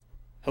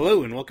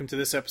Hello, and welcome to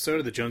this episode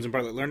of the Jones and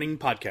Bartlett Learning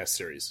Podcast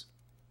Series.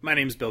 My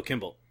name is Bill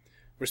Kimball.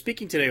 We're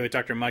speaking today with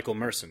Dr. Michael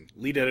Merson,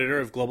 lead editor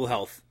of Global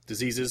Health,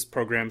 Diseases,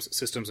 Programs,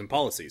 Systems, and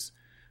Policies,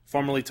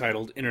 formerly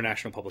titled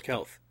International Public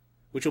Health,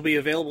 which will be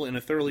available in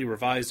a thoroughly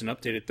revised and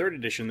updated third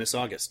edition this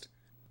August.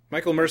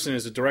 Michael Merson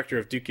is a director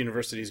of Duke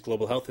University's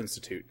Global Health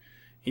Institute.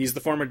 He is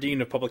the former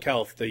dean of public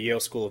health at the Yale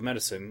School of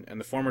Medicine and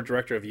the former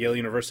director of Yale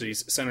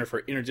University's Center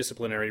for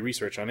Interdisciplinary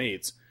Research on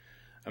AIDS.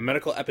 A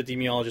medical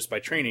epidemiologist by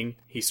training,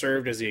 he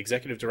served as the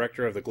executive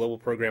director of the Global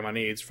Program on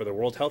AIDS for the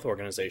World Health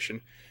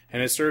Organization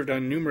and has served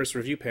on numerous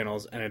review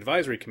panels and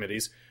advisory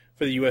committees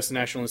for the U.S.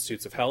 National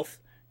Institutes of Health,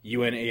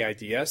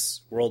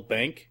 UNAIDS, World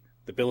Bank,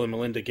 the Bill and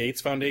Melinda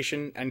Gates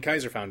Foundation, and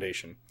Kaiser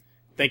Foundation.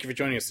 Thank you for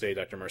joining us today,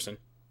 Dr. Merson.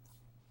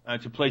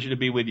 It's a pleasure to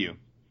be with you.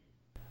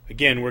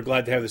 Again, we're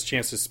glad to have this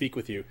chance to speak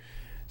with you.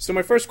 So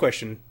my first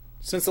question,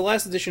 since the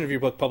last edition of your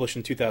book published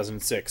in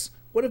 2006,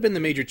 what have been the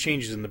major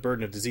changes in the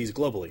burden of disease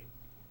globally?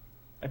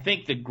 I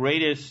think the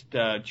greatest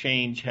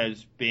change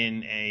has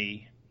been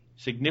a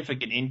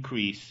significant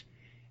increase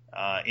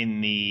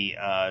in the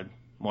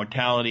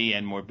mortality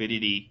and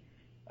morbidity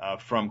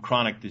from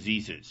chronic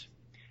diseases.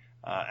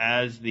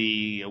 As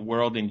the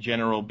world in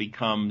general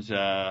becomes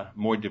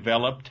more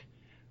developed,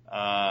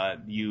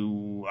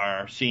 you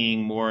are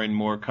seeing more and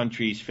more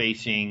countries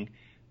facing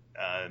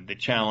the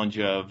challenge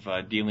of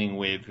dealing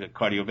with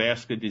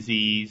cardiovascular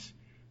disease,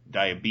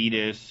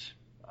 diabetes,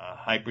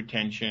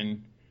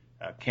 hypertension,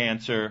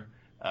 cancer,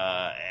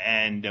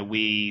 and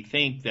we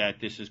think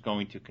that this is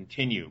going to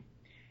continue.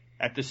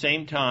 At the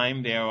same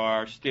time, there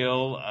are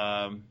still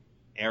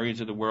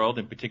areas of the world,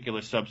 in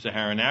particular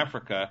sub-Saharan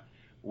Africa,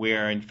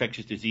 where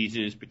infectious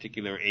diseases,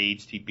 particularly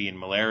AIDS, TB, and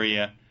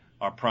malaria,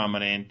 are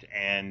prominent,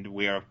 and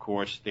where, of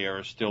course, there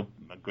are still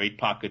great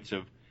pockets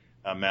of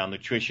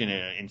malnutrition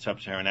in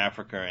sub-Saharan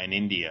Africa and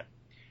India.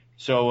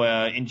 So,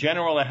 in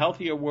general, a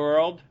healthier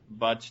world,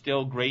 but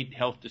still great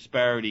health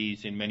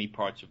disparities in many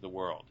parts of the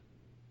world.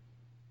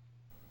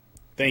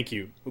 Thank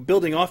you.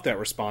 Building off that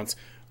response,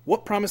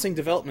 what promising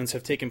developments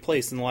have taken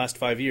place in the last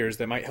 5 years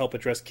that might help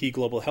address key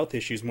global health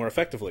issues more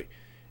effectively?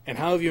 And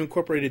how have you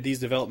incorporated these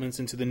developments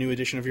into the new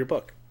edition of your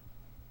book?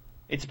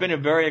 It's been a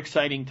very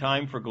exciting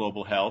time for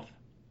global health.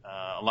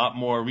 A lot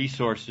more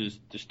resources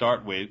to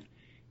start with,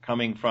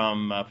 coming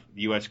from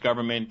the U.S.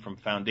 government, from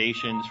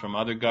foundations, from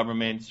other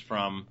governments,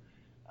 from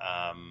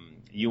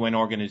UN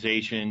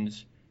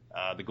organizations,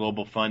 the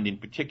Global Fund in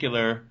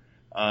particular.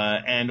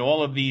 And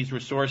all of these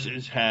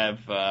resources have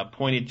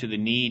pointed to the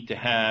need to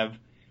have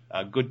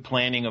good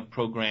planning of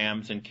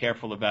programs and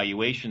careful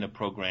evaluation of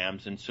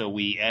programs. And so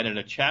we added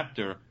a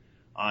chapter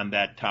on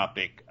that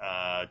topic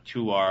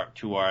to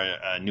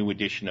our new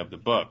edition of the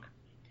book.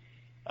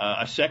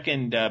 A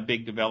second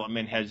big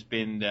development has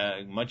been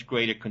much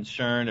greater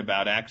concern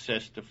about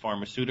access to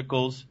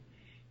pharmaceuticals.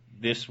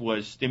 This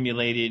was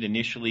stimulated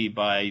initially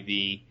by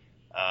the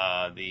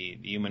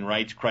human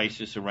rights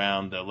crisis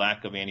around the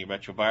lack of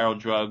antiretroviral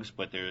drugs,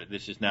 but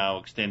this is now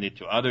extended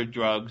to other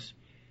drugs.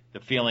 The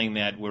feeling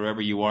that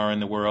wherever you are in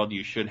the world,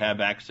 you should have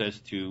access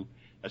to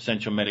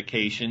essential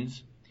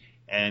medications.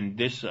 And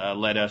this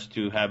led us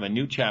to have a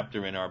new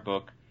chapter in our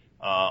book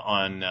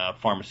on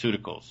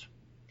pharmaceuticals.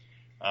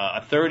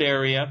 A third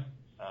area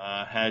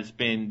has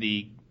been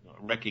the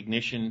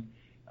recognition,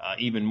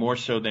 even more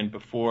so than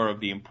before, of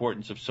the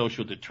importance of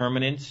social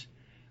determinants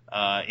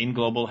in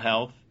global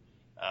health.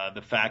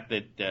 The fact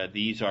that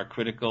these are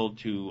critical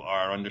to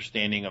our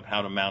understanding of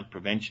how to mount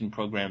prevention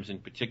programs in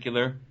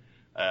particular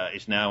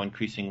is now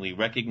increasingly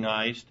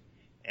recognized.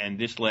 And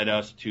this led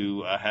us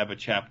to have a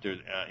chapter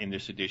in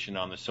this edition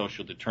on the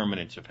social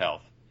determinants of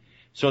health.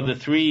 So the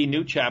three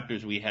new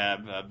chapters we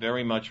have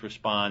very much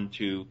respond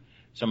to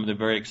some of the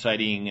very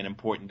exciting and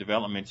important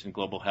developments in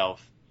global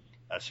health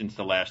since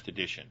the last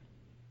edition.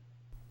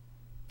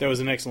 That was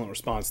an excellent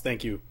response.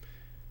 Thank you.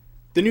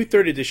 The new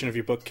third edition of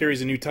your book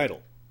carries a new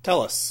title.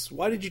 Tell us,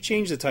 why did you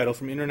change the title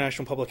from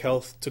International Public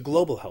Health to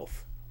Global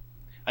Health?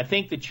 I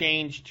think the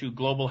change to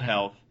Global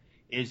Health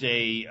is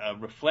a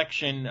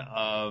reflection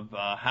of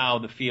how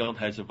the field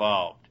has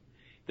evolved.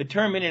 The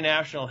term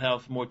international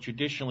health more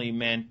traditionally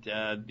meant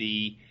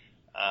the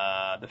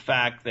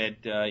fact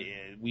that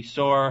we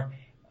saw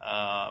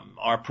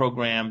our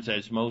programs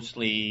as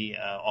mostly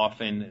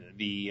often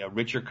the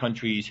richer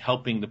countries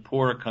helping the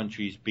poorer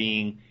countries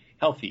being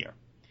healthier.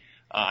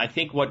 I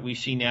think what we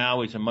see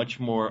now is a much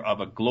more of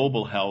a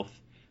global health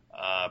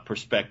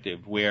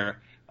perspective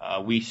where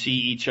we see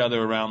each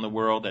other around the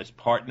world as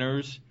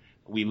partners.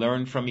 We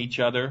learn from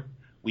each other.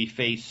 We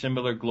face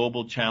similar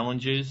global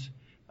challenges,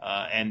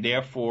 and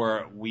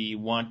therefore we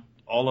want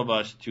all of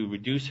us to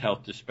reduce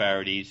health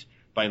disparities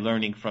by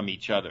learning from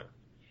each other.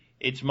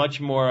 It's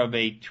much more of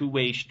a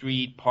two-way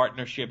street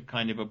partnership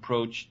kind of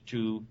approach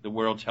to the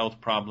world's health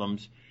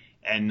problems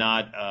and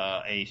not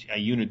a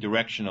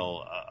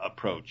unidirectional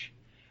approach.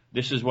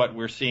 This is what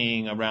we're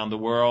seeing around the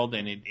world,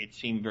 and it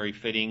seemed very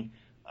fitting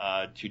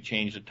to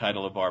change the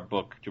title of our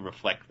book to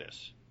reflect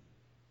this.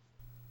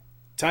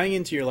 Tying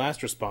into your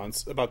last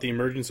response about the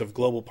emergence of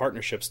global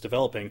partnerships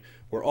developing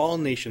where all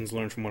nations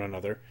learn from one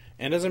another,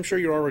 and as I'm sure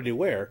you're already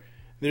aware,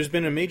 there's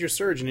been a major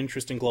surge in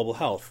interest in global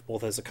health,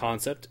 both as a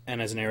concept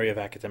and as an area of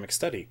academic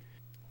study.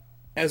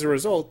 As a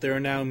result, there are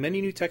now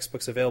many new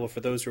textbooks available for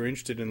those who are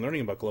interested in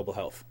learning about global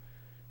health.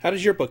 How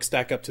does your book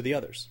stack up to the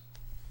others?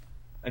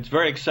 It's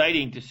very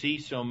exciting to see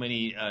so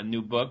many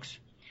new books.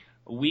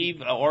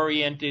 We've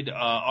oriented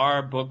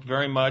our book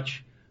very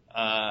much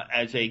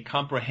as a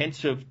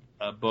comprehensive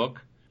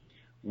book.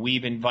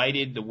 We've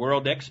invited the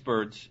world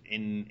experts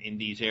in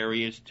these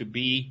areas to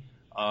be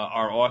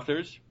our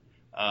authors,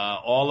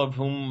 all of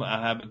whom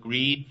have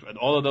agreed.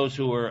 All of those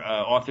who were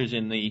authors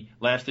in the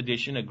last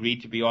edition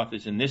agreed to be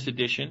authors in this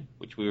edition,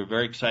 which we were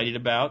very excited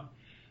about.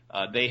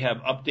 They have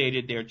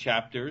updated their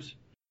chapters.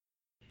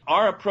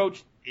 Our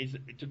approach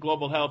to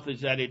global health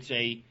is that it's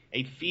a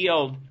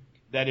field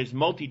that is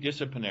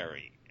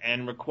multidisciplinary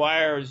and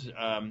requires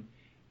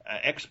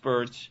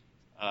experts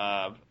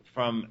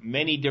from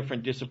many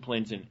different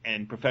disciplines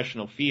and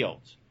professional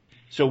fields.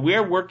 So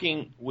we're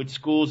working with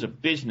schools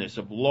of business,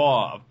 of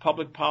law, of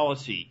public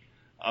policy,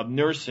 of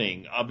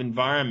nursing, of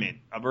environment,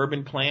 of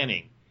urban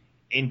planning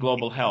in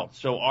global health.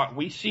 So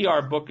we see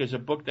our book as a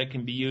book that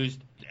can be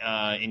used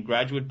in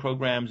graduate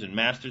programs and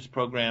master's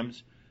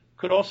programs,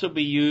 could also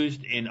be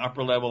used in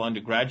upper-level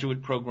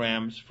undergraduate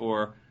programs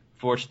for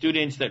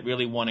students that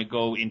really want to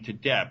go into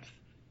depth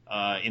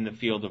in the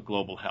field of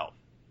global health.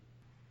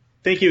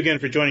 Thank you again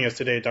for joining us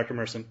today, Dr.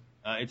 Merson.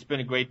 It's been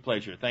a great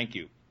pleasure. Thank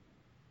you.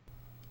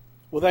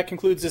 Well, that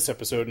concludes this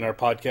episode in our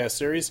podcast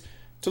series.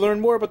 To learn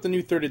more about the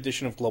new 3rd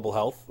edition of Global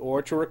Health,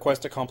 or to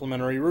request a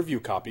complimentary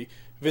review copy,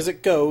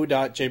 visit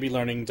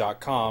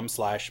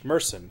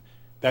go.jblearning.com/Merson.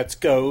 That's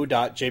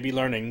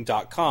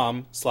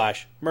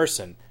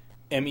go.jblearning.com/Merson.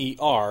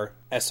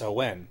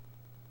 MERSON.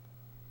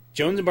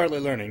 Jones &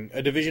 Bartlett Learning,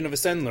 a division of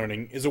Ascend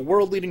Learning, is a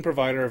world-leading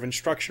provider of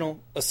instructional,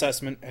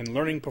 assessment, and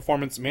learning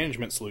performance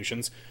management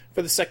solutions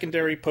for the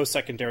secondary,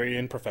 post-secondary,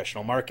 and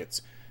professional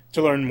markets.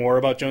 To learn more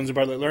about Jones &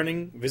 Bartlett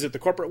Learning, visit the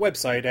corporate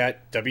website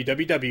at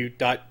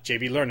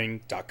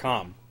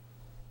www.jblearning.com.